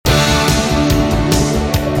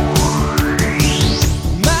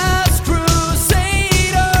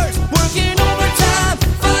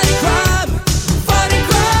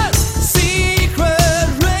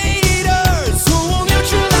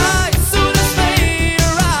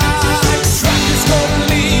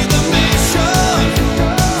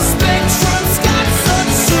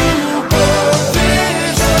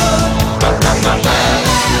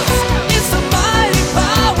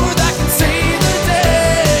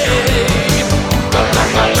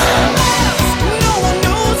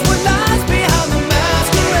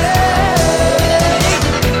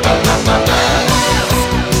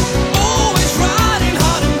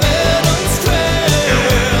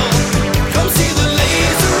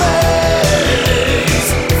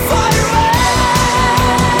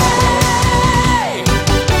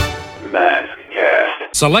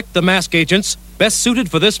Select the mask agents best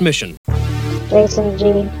suited for this mission. Jason G,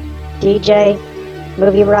 DJ,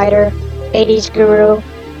 movie writer, 80s guru,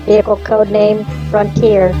 vehicle codename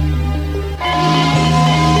Frontier.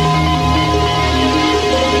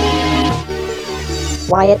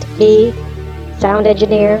 Wyatt B, sound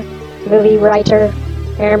engineer, movie writer,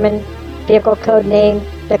 airman, vehicle codename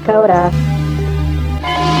Dakota.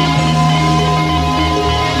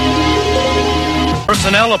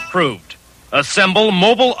 Personnel approved. Assemble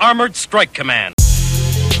Mobile Armored Strike Command.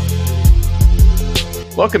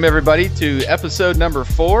 Welcome, everybody, to episode number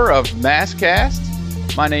 4 of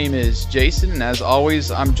MASKast. My name is Jason, and as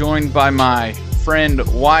always, I'm joined by my friend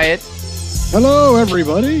Wyatt. Hello,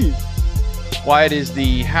 everybody. Wyatt is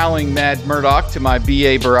the Howling Mad Murdoch to my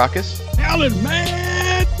B.A. Baracus. Howling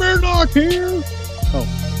Mad Murdoch here. Oh.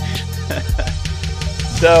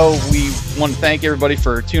 So we want to thank everybody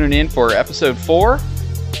for tuning in for episode 4.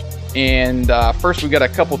 And first, we got a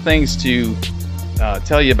couple things to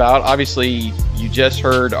tell you about. Obviously, you just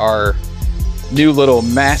heard our new little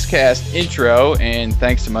MASKast intro, and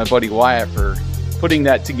thanks to my buddy Wyatt for putting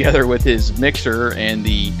that together with his mixer and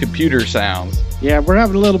the computer sounds. Yeah, we're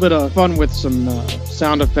having a little bit of fun with some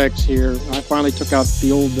sound effects here. I finally took out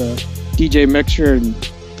the old DJ mixer and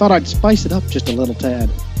thought I'd spice it up just a little tad.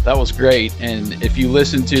 That was great, and if you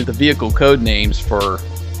listen to the vehicle code names for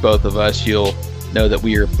both of us, you'll know that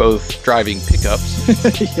we are both driving pickups.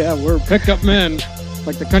 Yeah, we're pickup men,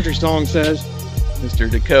 like the country song says.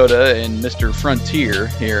 Mr. Dakota and Mr. Frontier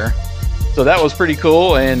here. So that was pretty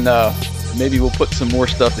cool, and maybe we'll put some more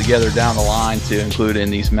stuff together down the line to include in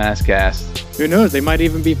these MASKasts. Who knows? They might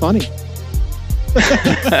even be funny.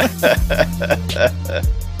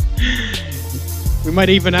 We might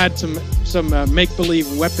even add some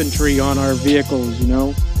make-believe weaponry on our vehicles, you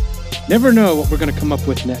know? Never know what we're going to come up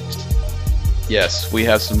with next. Yes, we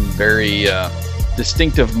have some very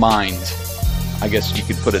distinctive minds. I guess you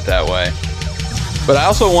could put it that way. But I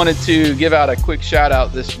also wanted to give out a quick shout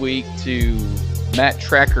out this week to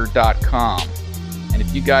MatTracker.com. And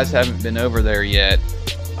if you guys haven't been over there yet,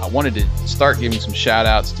 I wanted to start giving some shout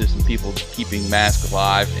outs to some people keeping M.A.S.K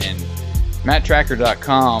alive. And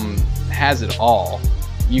MatTracker.com has it all.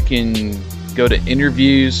 You can go to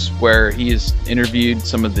interviews where he has interviewed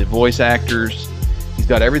some of the voice actors. He's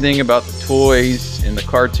got everything about the toys and the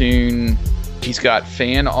cartoon. He's got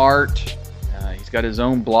fan art. He's got his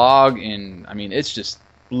own blog. And, I mean, it's just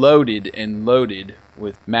loaded and loaded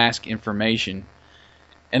with M.A.S.K information.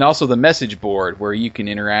 And also the message board where you can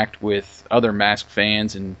interact with other M.A.S.K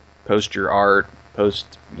fans and post your art,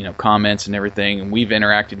 post, comments and everything. And we've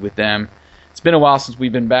interacted with them. It's been a while since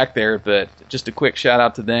we've been back there, but just a quick shout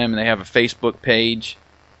out to them. And they have a Facebook page.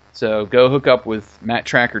 So go hook up with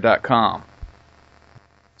MatTracker.com.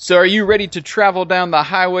 So are you ready to travel down the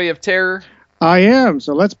highway of terror? I am,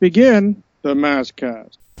 so let's begin the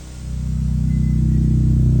MASKast.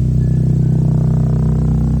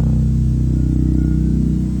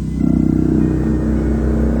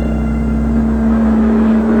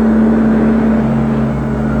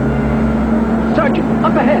 Sergeant,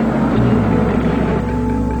 up ahead!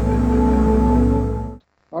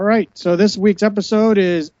 All right, so this week's episode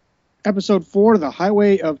is episode 4, The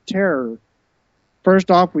Highway of Terror.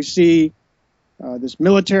 First off, we see this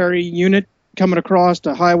military unit coming across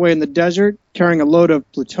the highway in the desert, carrying a load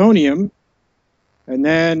of plutonium. And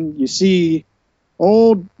then you see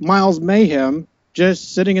old Miles Mayhem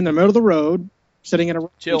just sitting in the middle of the road, sitting in a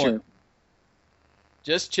chilling. Chair.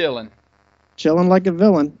 Just chilling. Chilling like a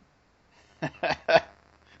villain.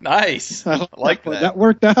 Nice. I like that. That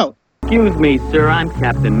worked out. Excuse me, sir, I'm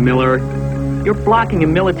Captain Miller. You're blocking a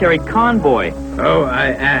military convoy. Oh, I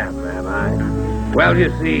am I? Well, you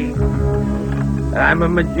see, I'm a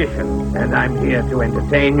magician, and I'm here to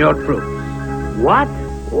entertain your troops. What?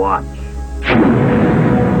 Watch.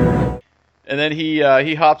 And then he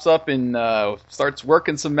hops up and starts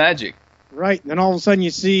working some magic. Right. Then all of a sudden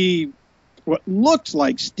you see what looks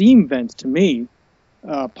like steam vents to me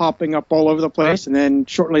popping up all over the place. And then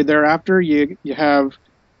shortly thereafter you have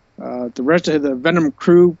the rest of the Venom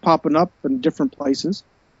crew popping up in different places.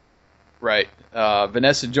 Right.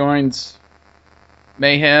 Vanessa joins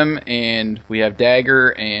Mayhem, and we have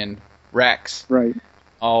Dagger and Rax. Right.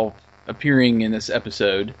 All appearing in this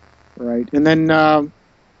episode. Right. And then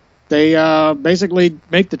they basically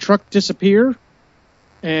make the truck disappear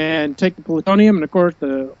and take the plutonium. And, of course,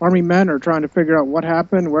 the Army men are trying to figure out what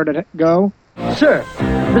happened, where did it go. Sir,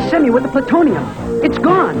 the semi with the plutonium. It's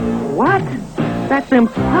gone. What? That's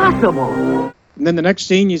impossible. And then the next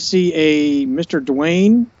scene, you see a Mr.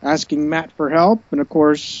 Dwayne asking Matt for help. And, of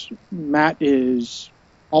course, Matt is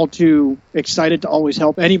all too excited to always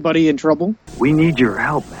help anybody in trouble. We need your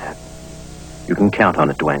help, Matt. You can count on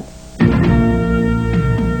it, Dwayne.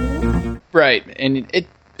 Right, and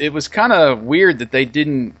it was kind of weird that they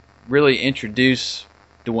didn't really introduce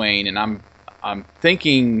Dwayne, and I'm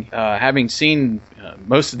thinking, having seen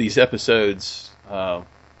most of these episodes, I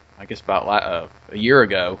guess about a year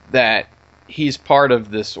ago, that he's part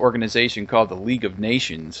of this organization called the League of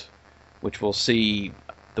Nations, which we'll see.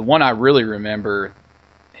 The one I really remember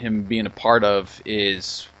him being a part of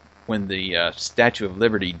is when the Statue of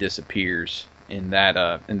Liberty disappears in that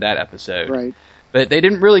episode. Right. But they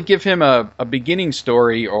didn't really give him a beginning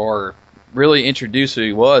story or really introduce who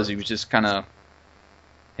he was. He was just kind of,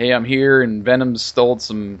 hey, I'm here, and Venom stole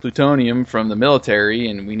some plutonium from the military,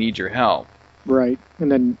 and we need your help. Right.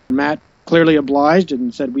 And then Matt clearly obliged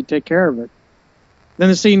and said we'd take care of it. Then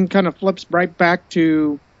the scene kind of flips right back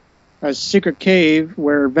to a secret cave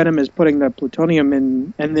where Venom is putting the plutonium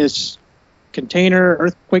in this container,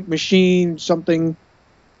 earthquake machine, something.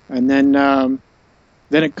 And then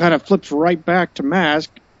it kind of flips right back to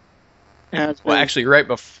M.A.S.K. Well, actually, right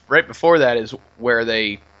before that is where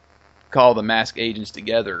they call the M.A.S.K agents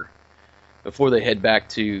together before they head back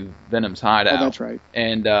to Venom's hideout. Oh, that's right.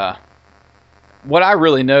 And what I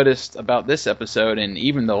really noticed about this episode, and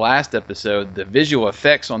even the last episode, the visual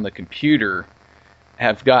effects on the computer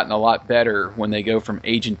have gotten a lot better when they go from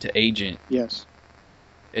agent to agent. Yes.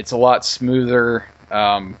 It's a lot smoother.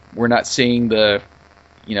 We're not seeing the,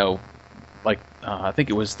 I think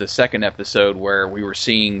it was the second episode where we were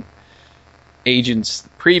seeing agents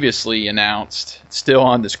previously announced still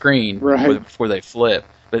on the screen before they flip.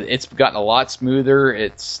 But it's gotten a lot smoother.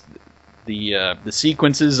 It's the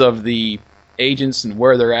sequences of the agents and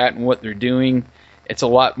where they're at and what they're doing. It's a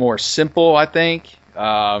lot more simple, I think,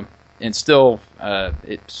 and still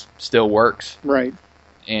it still works. Right.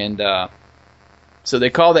 And so they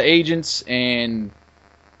call the agents, and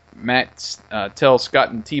Matt tells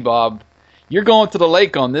Scott and T-Bob, "You're going to the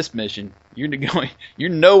lake on this mission. You're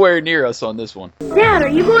nowhere near us on this one." Dad, are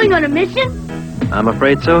you going on a mission? I'm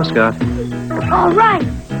afraid so, Scott. All right.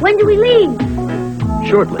 When do we leave?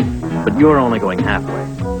 Shortly, but you're only going halfway.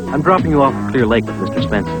 I'm dropping you off at Clear Lake with Mr.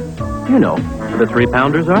 Spencer. You know where the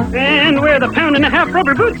 3-pounders are. And where the pound-and-a-half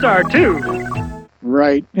rubber boots are, too.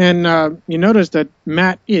 Right. And you notice that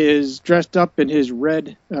Matt is dressed up in his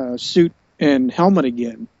red suit and helmet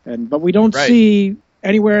again. But we don't see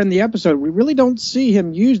anywhere in the episode, we really don't see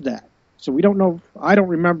him use that. So we don't know. I don't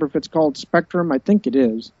remember if it's called Spectrum. I think it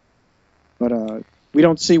is. But we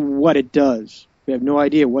don't see what it does. We have no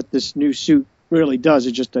idea what this new suit really does.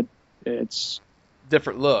 It's just that it's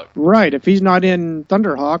different look. Right. If he's not in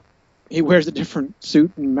Thunderhawk, he wears a different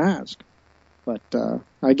suit and mask. But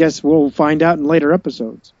I guess we'll find out in later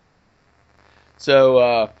episodes.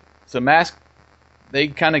 So M.A.S.K, they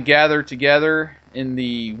kind of gather together in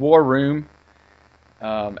the war room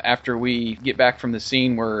after we get back from the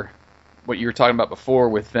scene where what you were talking about before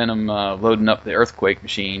with Venom loading up the earthquake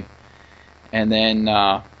machine. And then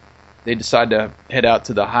they decide to head out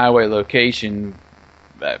to the highway location,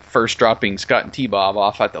 first dropping Scott and T-Bob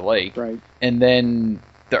off at the lake. Right. And then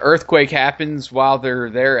the earthquake happens while they're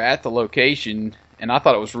there at the location, and I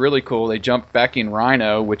thought it was really cool. They jump back in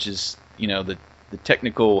Rhino, which is, the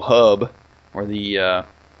technical hub, or the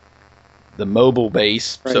mobile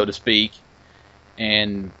base, so to speak.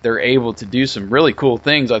 And they're able to do some really cool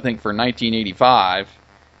things, I think, for 1985,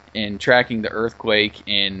 in tracking the earthquake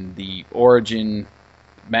and the origin,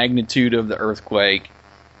 magnitude of the earthquake.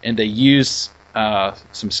 And they use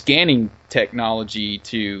some scanning technology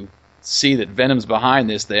to see that Venom's behind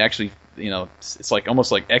this. They actually, it's like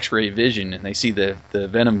almost like X-ray vision, and they see the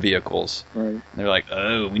Venom vehicles. Right. And they're like,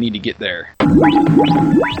 oh, we need to get there. But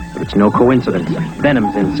it's no coincidence.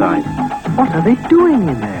 Venom's inside. What are they doing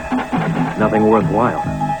in there? Nothing worthwhile.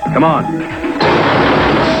 Come on.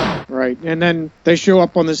 Right. And then they show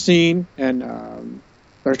up on the scene, and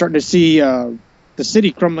they're starting to see the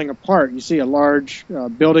city crumbling apart. You see a large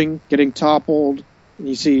building getting toppled. And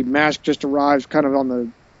you see M.A.S.K just arrives kind of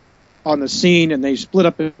on the scene, and they split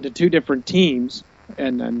up into two different teams,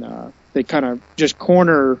 and then they kind of just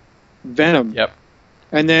corner Venom. Yep.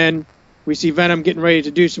 And then we see Venom getting ready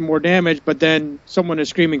to do some more damage, but then someone is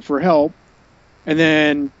screaming for help, and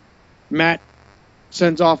then Matt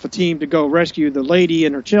sends off a team to go rescue the lady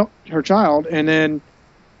and her child, and then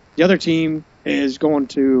the other team is going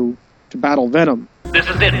to battle Venom. This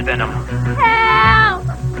is it, Venom. Help!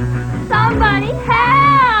 Somebody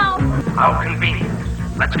help! How convenient.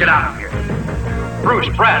 Let's get out of here.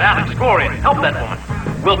 Bruce, Brad, Alex, Gloria, help that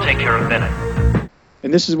woman. We'll take care of Venom.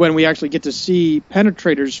 And this is when we actually get to see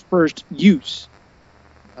Penetrator's first use.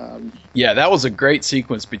 Yeah, that was a great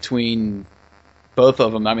sequence between both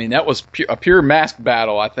of them. I mean, that was a pure mask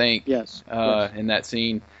battle, I think. Yes. In that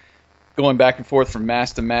scene, going back and forth from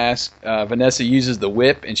mask to mask. Vanessa uses the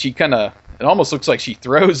whip, and she it almost looks like she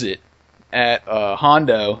throws it at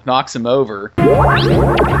Hondo, knocks him over.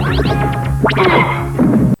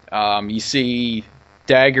 You see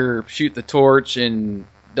Dagger shoot the torch, and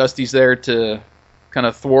Dusty's there to kind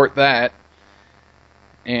of thwart that.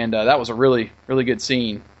 And that was a really, really good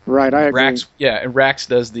scene. Right, I agree. And Rax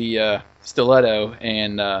does the stiletto,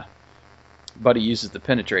 and Buddy uses the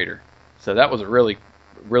penetrator. So that was a really,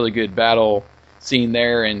 really good battle scene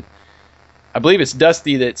there. And I believe it's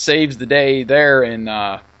Dusty that saves the day there and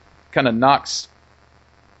kind of knocks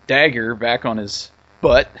Dagger back on his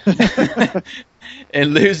butt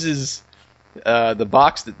and loses the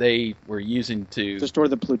box that they were using to store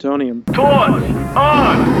the plutonium. Torch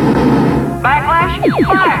on! Backlash,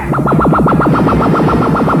 fire!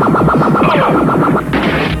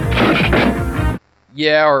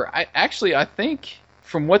 Yeah, or I think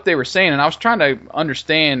from what they were saying, and I was trying to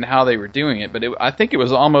understand how they were doing it, but I think it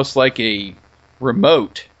was almost like a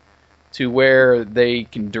remote to where they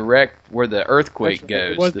can direct where the earthquake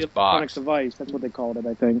goes. It was this the box device. That's what they called it,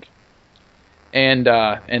 I think. And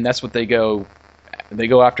that's what they go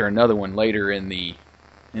after another one later in the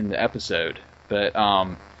episode. But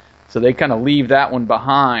so they kind of leave that one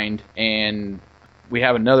behind, and we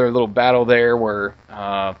have another little battle there where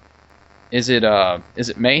is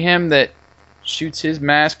it Mayhem that shoots his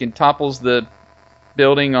mask and topples the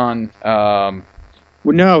building on? Well,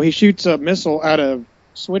 no, he shoots a missile out of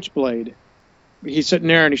Switchblade. He's sitting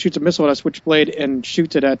there and he shoots a missile out of Switchblade and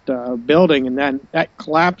shoots it at a building, and then that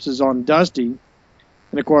collapses on Dusty.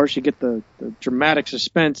 And of course, you get the dramatic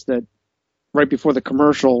suspense that right before the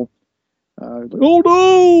commercial, oh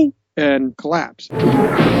no, and collapse.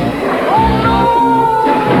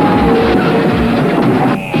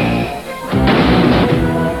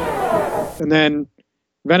 And then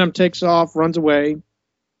Venom takes off, runs away,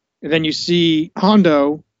 and then you see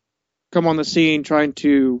Hondo come on the scene trying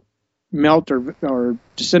to melt or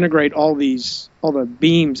disintegrate all the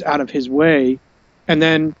beams out of his way. And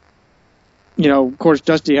then, of course,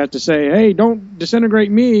 Dusty has to say, hey, don't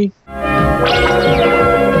disintegrate me.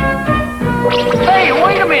 Hey,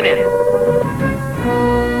 wait a minute!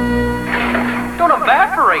 Don't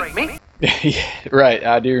evaporate me! Right,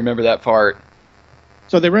 I do remember that part.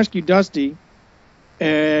 So they rescue Dusty,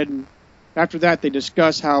 and after that they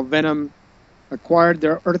discuss how Venom acquired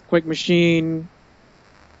their earthquake machine,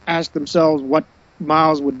 asked themselves what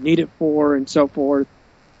Miles would need it for, and so forth.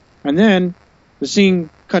 And then the scene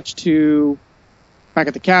cuts to back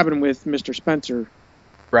at the cabin with Mr. Spencer.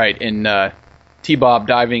 Right, and T-Bob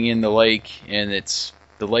diving in the lake, and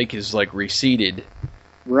the lake is like receded.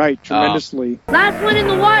 Right, tremendously. Last one in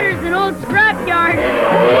the water is an old scrapyard.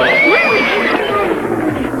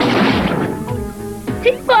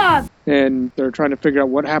 T-Bob! And they're trying to figure out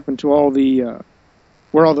what happened to all the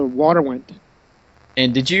where all the water went.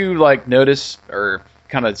 And did you notice or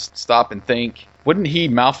kind of stop and think, wouldn't he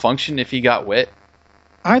malfunction if he got wet?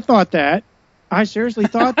 I thought that. I seriously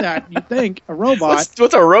thought that. You'd think a robot.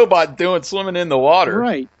 What's a robot doing swimming in the water?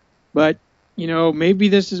 Right. But, maybe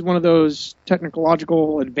this is one of those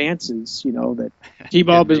technological advances, that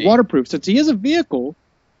T-Bob is waterproof. Since he is a vehicle,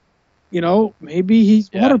 maybe he's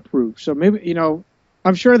waterproof. So maybe,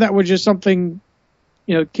 I'm sure that was just something,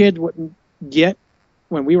 kids wouldn't get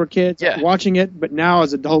when we were kids watching it. But now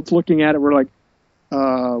as adults looking at it, we're like,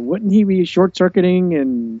 wouldn't he be short-circuiting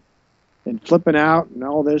and flipping out and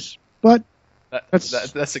all this? But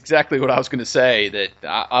that's exactly what I was going to say. That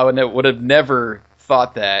I would have never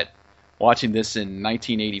thought that watching this in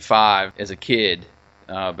 1985 as a kid.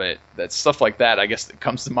 But that's stuff like that, I guess, that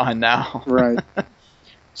comes to mind now. Right.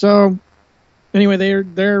 So anyway,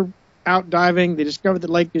 they're out diving. They discover the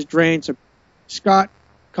lake is drained. So Scott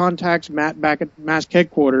contacts Matt back at M.A.S.K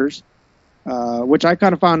headquarters, which I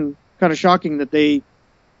kind of found kind of shocking that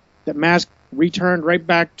M.A.S.K returned right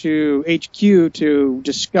back to HQ to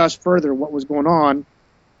discuss further what was going on.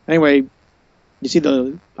 Anyway, you see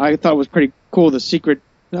I thought it was pretty cool, the secret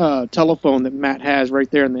telephone that Matt has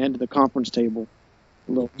right there in the end of the conference table.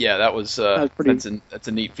 Yeah, that was that's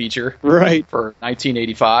a neat feature, right, for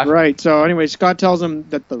 1985. Right. So anyway, Scott tells them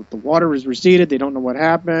that the water is receded. They don't know what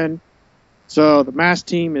happened. So the M.A.S.K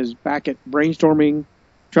team is back at brainstorming,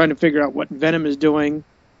 trying to figure out what Venom is doing.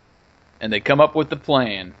 And they come up with the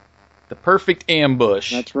plan. The perfect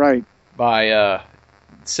ambush. That's right. By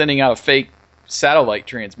sending out a fake satellite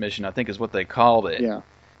transmission, I think is what they called it. Yeah.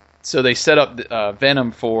 So they set up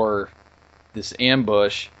Venom for this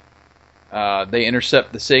ambush. They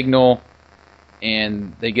intercept the signal,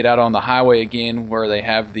 and they get out on the highway again where they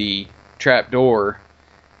have the trap door,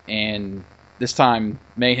 and this time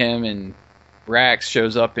Mayhem and Rax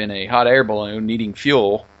shows up in a hot air balloon needing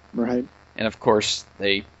fuel. Right. And of course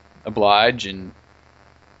they oblige and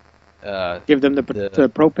give them the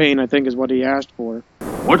propane, I think is what he asked for.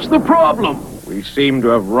 What's the problem? We seem to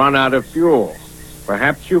have run out of fuel.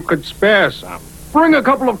 Perhaps you could spare some. Bring a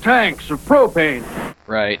couple of tanks of propane.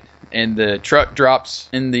 Right. And the truck drops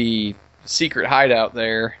in the secret hideout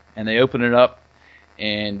there, and they open it up,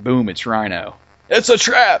 and boom, it's Rhino. It's a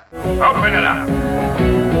trap! Open it up.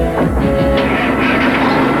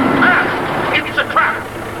 It's a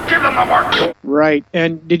trap! Give them the work! Right.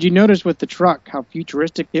 And did you notice with the truck how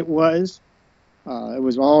futuristic it was? It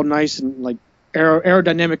was all nice and like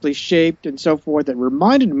aerodynamically shaped and so forth. It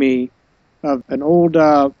reminded me of an old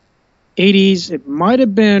 80s. It might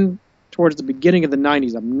have been towards the beginning of the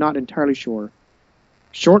 90s. I'm not entirely sure.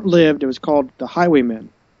 Short-lived. It was called The Highwaymen.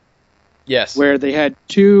 Yes. Where they had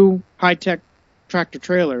two high-tech tractor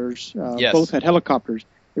trailers. Yes. Both had helicopters.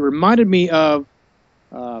 It reminded me of,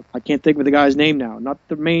 I can't think of the guy's name now, not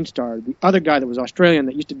the main star, the other guy that was Australian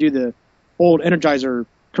that used to do the old Energizer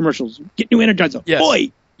commercials. Get new Energizer. Yes.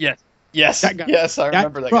 Boy! Yes. That guy. Yes, I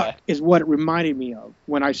remember that truck guy. Is what it reminded me of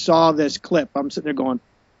when I saw this clip. I'm sitting there going,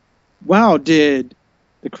 wow, did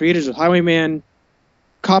the creators of Highwayman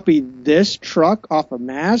copy this truck off of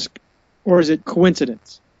M.A.S.K, or is it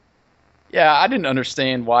coincidence? Yeah, I didn't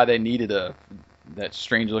understand why they needed that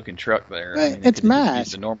strange-looking truck there. I mean, it's M.A.S.K.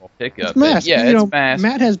 Just a normal pickup. It's M.A.S.K. Yeah, it's M.A.S.K.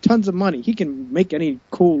 Matt has tons of money. He can make any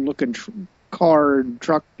cool-looking car and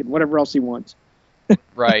truck and whatever else he wants.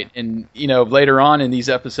 Right, and later on in these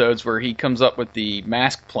episodes where he comes up with the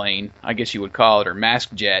M.A.S.K plane, I guess you would call it, or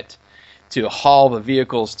M.A.S.K jet, to haul the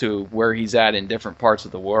vehicles to where he's at in different parts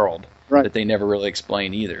of the world. Right. That they never really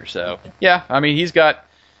explain either. So, yeah, I mean, he's got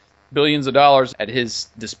billions of dollars at his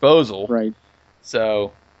disposal. Right.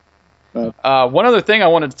 So, one other thing I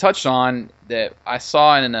wanted to touch on that I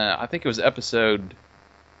saw in, I think it was the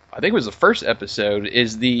first episode,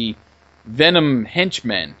 is the Venom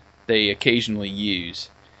henchmen they occasionally use.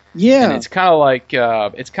 Yeah. And it's kind of like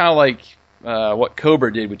what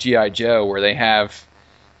Cobra did with G.I. Joe, where they have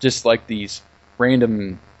just like these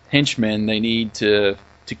random henchmen they need to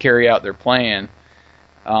carry out their plan.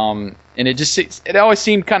 And it always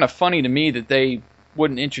seemed kind of funny to me that they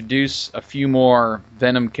wouldn't introduce a few more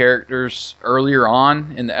Venom characters earlier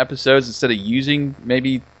on in the episodes instead of using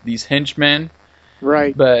maybe these henchmen.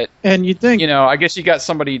 Right. But and you think, I guess you need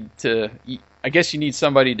somebody to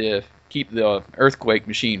keep the earthquake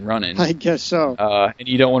machine running. I guess so. And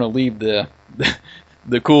you don't want to leave the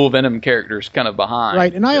cool Venom characters kind of behind.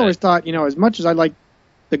 Right. And I always thought, as much as I like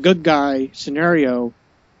the good guy scenario,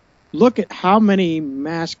 look at how many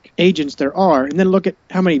M.A.S.K agents there are, and then look at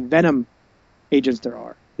how many Venom agents there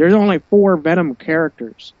are. There's only 4 Venom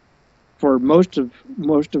characters for most of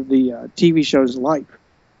the TV show's life.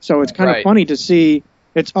 So it's kind of funny to see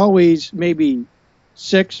it's always maybe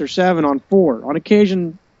 6 or 7 on 4. On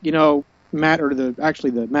occasion, Matt, or the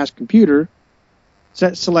M.A.S.K computer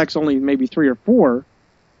selects only maybe 3 or 4.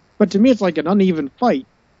 But to me, it's like an uneven fight.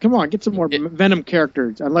 Come on, get some more Venom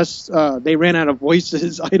characters. Unless they ran out of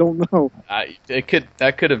voices, I don't know.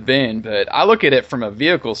 That could have been, but I look at it from a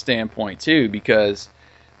vehicle standpoint too, because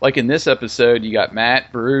like in this episode, you got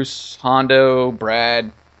Matt, Bruce, Hondo,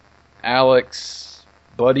 Brad, Alex,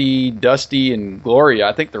 Buddy, Dusty, and Gloria.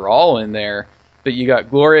 I think they're all in there, but you got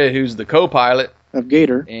Gloria, who's the co-pilot of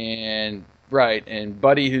Gator, and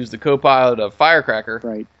Buddy, who's the co-pilot of Firecracker.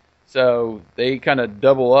 Right. So they kind of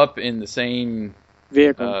double up in the same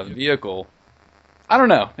vehicle. I don't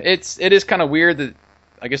know. It is kind of weird that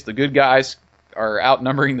I guess the good guys are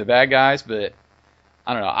outnumbering the bad guys, but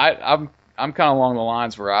I don't know. I'm kind of along the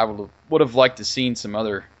lines where I would have liked to seen some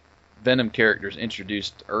other Venom characters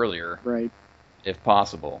introduced earlier, right, if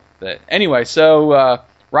possible. But anyway, so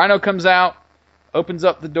Rhino comes out, opens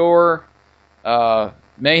up the door.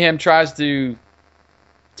 Mayhem tries to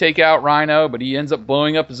take out Rhino, but he ends up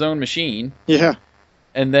blowing up his own machine. Yeah.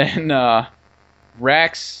 And then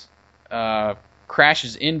Rax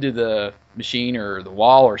crashes into the machine or the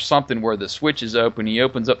wall or something where the switch is open. He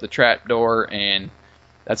opens up the trap door, and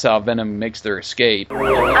that's how Venom makes their escape.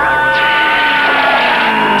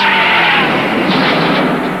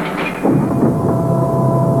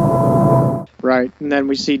 Right, and then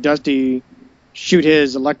we see Dusty shoot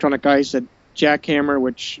his electronic ice at Jackhammer,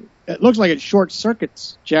 which it looks like it short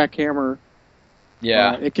circuits Jackhammer.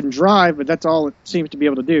 Yeah, it can drive, but that's all it seems to be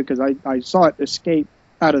able to do, because I saw it escape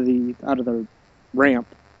out of the ramp.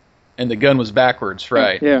 And the gun was backwards,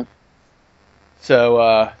 right? Yeah.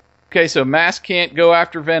 So so M.A.S.K can't go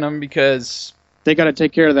after Venom because they got to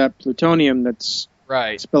take care of that plutonium that's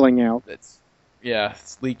spilling out.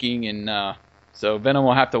 It's leaking, and so Venom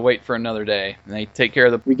will have to wait for another day. And they take care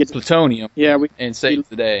of the plutonium and save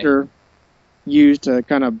the day. Used to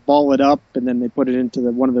kind of ball it up, and then they put it into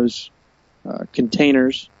one of those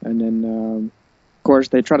containers, and then of course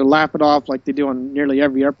they try to laugh it off like they do on nearly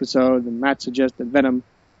every episode, and Matt suggests that Venom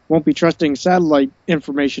won't be trusting satellite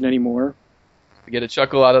information anymore. To get a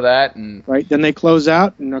chuckle out of that. And right, then they close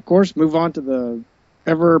out and of course move on to the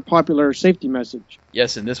ever popular safety message.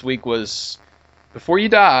 Yes, and this week was, before you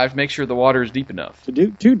dive, make sure the water is deep enough.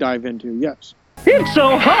 To dive into, yes. It's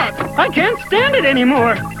so hot, I can't stand it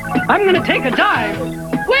anymore. I'm going to take a dive.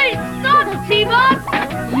 Wait, stop,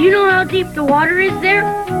 T-Bob. You know how deep the water is there?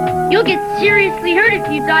 You'll get seriously hurt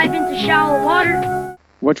if you dive into shallow water.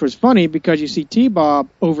 Which was funny because you see T-Bob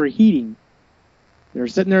overheating. They're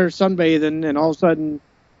sitting there sunbathing, and all of a sudden,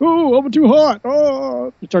 oh, I'm too hot.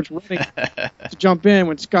 Oh, he starts running to jump in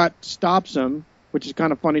when Scott stops him, which is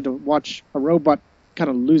kind of funny to watch a robot kind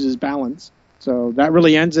of lose his balance. So that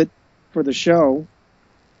really ends it for the show.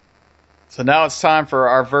 So now it's time for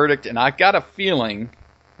our verdict, and I got a feeling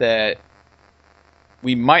that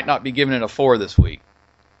we might not be giving it a 4 this week.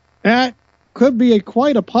 That could be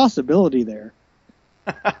quite a possibility there.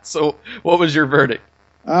 So what was your verdict?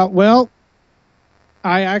 Well,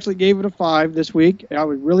 I actually gave it a 5 this week. I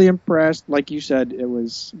was really impressed. Like you said, there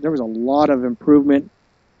was a lot of improvement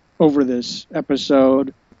over this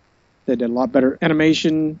episode. They did a lot better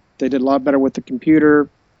animation. They did a lot better with the computer.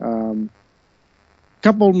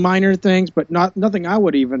 Couple minor things, but nothing I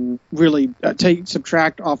would even really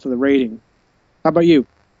subtract off of the rating. How about you?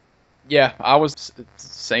 Yeah, I was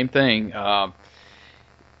same thing. A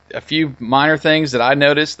few minor things that I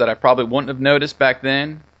noticed that I probably wouldn't have noticed back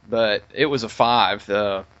then, but it was a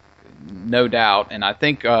 5, no doubt. And I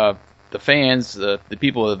think the fans, the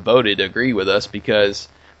people that voted, agree with us because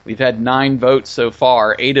we've had 9 votes so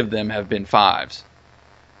far. 8 of them have been 5s.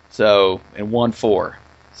 So, and 1 4.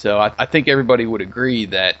 So I think everybody would agree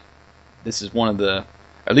that this is one of the,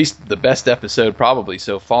 at least the best episode probably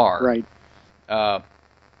so far. Right. And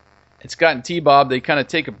Scott and T-Bob, they kind of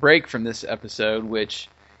take a break from this episode, which,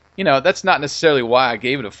 that's not necessarily why I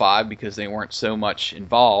gave it a 5, because they weren't so much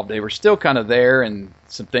involved. They were still kind of there, and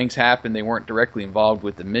some things happened. They weren't directly involved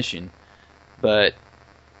with the mission. But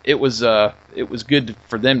it was good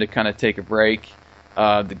for them to kind of take a break.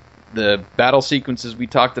 The battle sequences we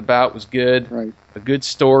talked about was good. Right. A good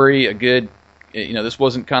story, this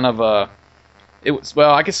wasn't kind of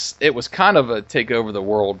I guess it was kind of a take over the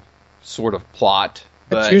world sort of plot,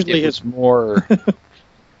 but it was more,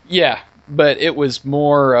 yeah, but it was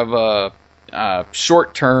more of a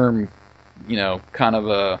short-term, kind of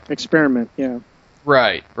a experiment, yeah.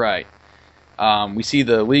 Right. We see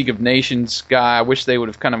the League of Nations guy. I wish they would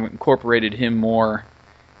have kind of incorporated him more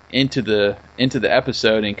into the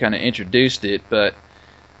episode and kind of introduced it, but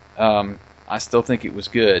I still think it was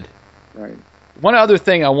good. Right. One other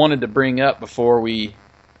thing I wanted to bring up before we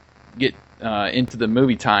get into the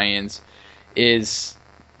movie tie-ins is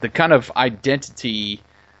the kind of identity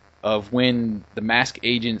of when the mask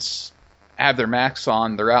agents have their masks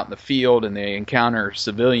on, they're out in the field and they encounter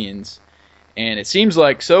civilians. And it seems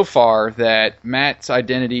like so far that Matt's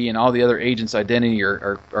identity and all the other agents' identity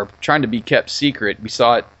are trying to be kept secret. We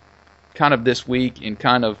saw it kind of this week and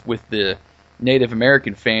kind of with the Native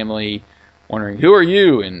American family wondering, who are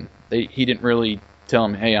you? And he didn't really tell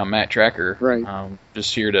him, hey, I'm Matt Tracker. Right.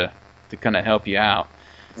 Just here to kind of help you out.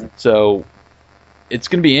 Right. So it's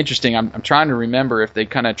going to be interesting. I'm trying to remember if they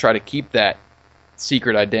kind of try to keep that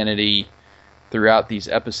secret identity throughout these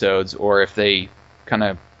episodes or if they kind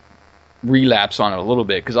of relapse on it a little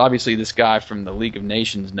bit. Because obviously this guy from the League of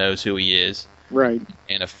Nations knows who he is. Right.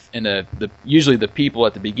 And usually the people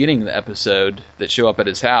at the beginning of the episode that show up at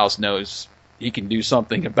his house knows he can do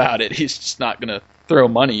something about it. He's just not going to throw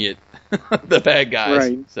money at the bad guys.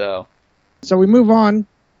 Right. So we move on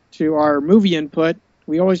to our movie input.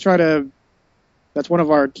 We always try to, that's one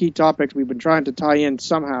of our key topics. We've been trying to tie in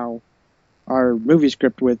somehow our movie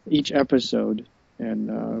script with each episode.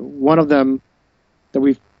 And one of them that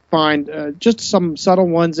we find, just some subtle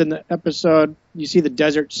ones in the episode, you see the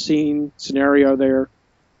desert scene scenario there.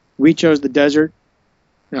 We chose the desert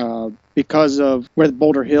because of where the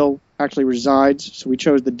Boulder Hill actually resides. So we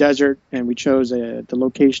chose the desert, and we chose the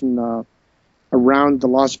location around the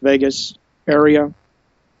Las Vegas area.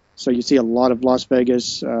 So you see a lot of Las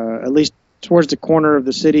Vegas, at least towards the corner of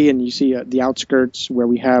the city, and you see the outskirts where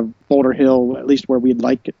we have Boulder Hill, at least where we'd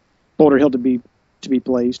like Boulder Hill to be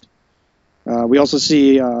placed. We also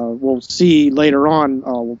see, we'll see later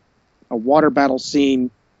on a water battle scene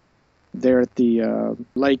there at the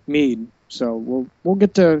Lake Mead. So we'll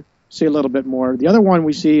get to see a little bit more. The other one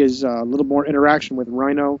we see is a little more interaction with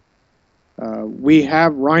Rhino. We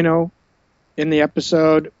have Rhino in the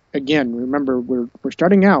episode. Again, remember, we're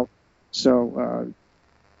starting out, so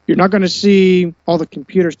you're not going to see all the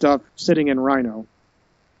computer stuff sitting in Rhino,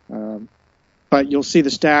 but you'll see the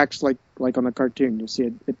stacks like on the cartoon. You'll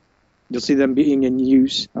see you'll see them being in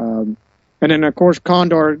use. And then, of course,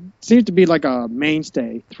 Condor seems to be like a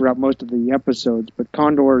mainstay throughout most of the episodes, but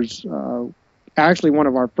Condor's actually one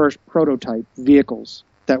of our first prototype vehicles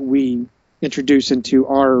that we introduce into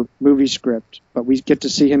our movie script. But we get to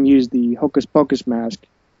see him use the Hocus Pocus mask,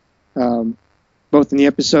 both in the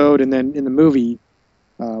episode and then in the movie.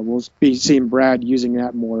 We'll be seeing Brad using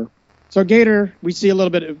that more. So Gator, we see a little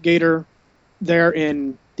bit of Gator there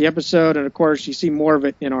in the episode, and of course you see more of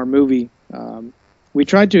it in our movie. We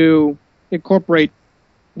tried to incorporate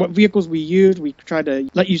what vehicles we used. We tried to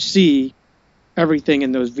let you see everything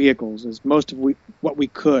in those vehicles as most of what we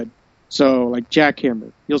could. So like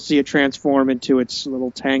Jackhammer, you'll see it transform into its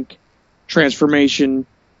little tank transformation.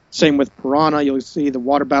 Same with Piranha, you'll see the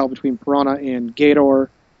water battle between Piranha and Gator,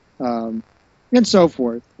 and so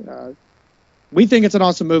forth. We think it's an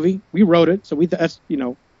awesome movie. We wrote it, so we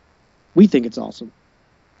think it's awesome.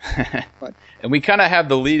 But and we kind of have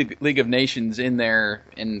the League of Nations in there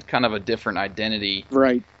in kind of a different identity,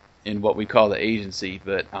 right, in what we call the agency,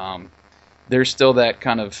 but there's still that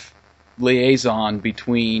kind of liaison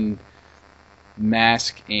between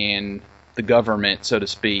M.A.S.K and the government, so to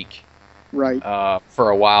speak, right, for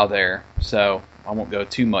a while there. So I won't go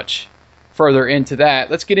too much further into that.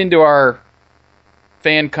 Let's get into our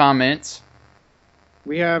fan comments.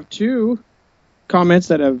 We have 2 comments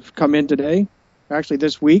that have come in today, actually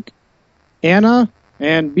this week. Anna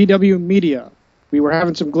and BW Media. We were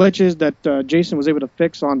having some glitches that Jason was able to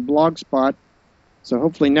fix on Blogspot, so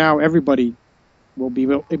hopefully now everybody will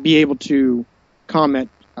be able to comment.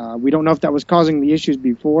 We don't know if that was causing the issues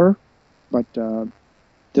before, but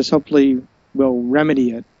this hopefully will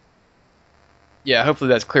remedy it. Yeah, hopefully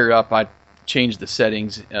that's cleared up. I changed the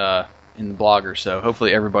settings in the blogger, so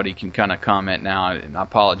hopefully everybody can kind of comment now, and I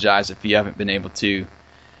apologize if you haven't been able to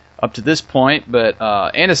up to this point. But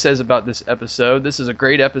Anna says about this episode, this is a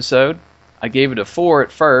great episode. I gave it a 4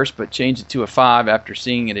 at first, but changed it to a 5 after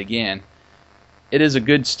seeing it again. It is a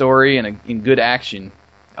good story and good action.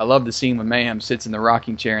 I love the scene when Mayhem sits in the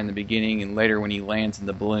rocking chair in the beginning, and later when he lands in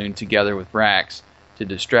the balloon together with Rax to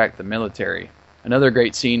distract the military. Another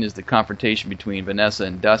great scene is the confrontation between Vanessa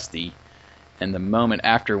and Dusty, and the moment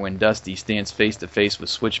after when Dusty stands face to face with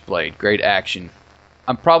Switchblade. Great action.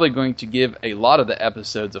 I'm probably going to give a lot of the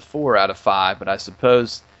episodes a 4 out of 5, but I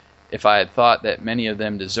suppose if I had thought that many of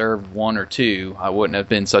them deserved 1 or 2, I wouldn't have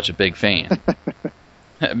been such a big fan.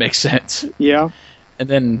 That makes sense. Yeah. And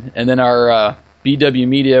then our BW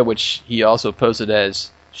Media, which he also posted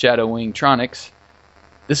as Shadow Wing Tronics.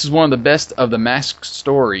 This is one of the best of the M.A.S.K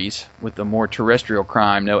stories, with the more terrestrial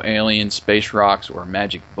crime, no aliens, space rocks, or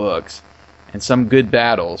magic books, and some good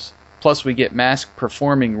battles. Plus we get M.A.S.K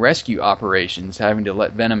performing rescue operations, having to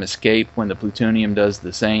let Venom escape when the plutonium does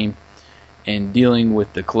the same, and dealing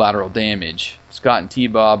with the collateral damage. Scott and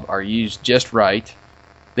T-Bob are used just right.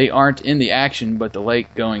 They aren't in the action, but the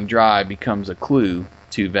lake going dry becomes a clue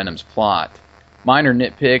to Venom's plot. Minor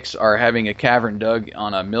nitpicks are having a cavern dug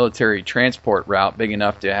on a military transport route big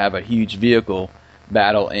enough to have a huge vehicle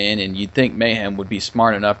battle in, and you'd think Mayhem would be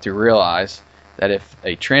smart enough to realize that if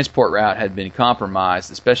a transport route had been compromised,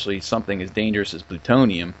 especially something as dangerous as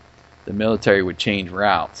plutonium, the military would change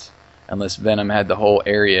routes, unless Venom had the whole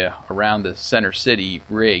area around the center city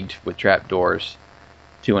rigged with trapdoors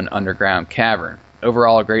to an underground cavern.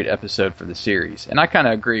 Overall, a great episode for the series. And I kind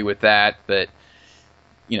of agree with that, but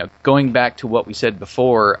going back to what we said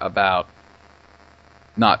before about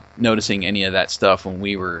not noticing any of that stuff when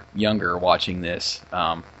we were younger watching this,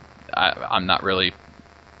 I'm not really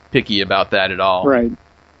picky about that at all. Right.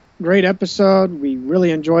 Great episode. We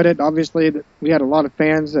really enjoyed it. Obviously, we had a lot of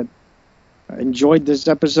fans that enjoyed this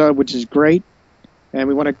episode, which is great. And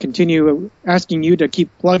we want to continue asking you to keep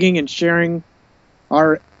plugging and sharing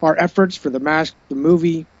our efforts for the M.A.S.K, the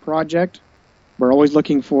movie project. We're always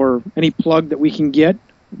looking for any plug that we can get,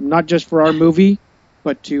 not just for our movie,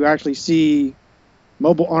 but to actually see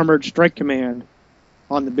Mobile Armored Strike Command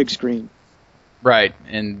on the big screen. Right,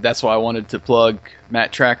 and that's why I wanted to plug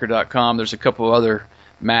MattTracker.com. There's a couple of other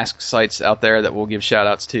M.A.S.K sites out there that we'll give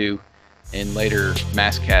shout-outs to in later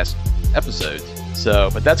MASKast episodes.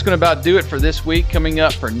 But that's going to about do it for this week. Coming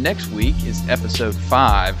up for next week is Episode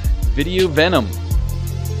 5, Video Venom.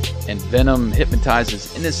 And Venom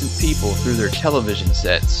hypnotizes innocent people through their television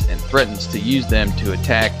sets and threatens to use them to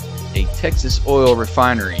attack a Texas oil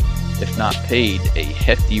refinery. if not paid, a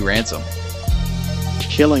hefty ransom.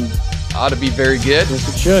 Chilling. Ought to be very good.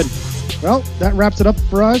 Yes, it should. Well, that wraps it up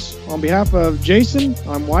for us. On behalf of Jason,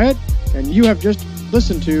 I'm Wyatt, and you have just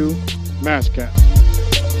listened to MASKast.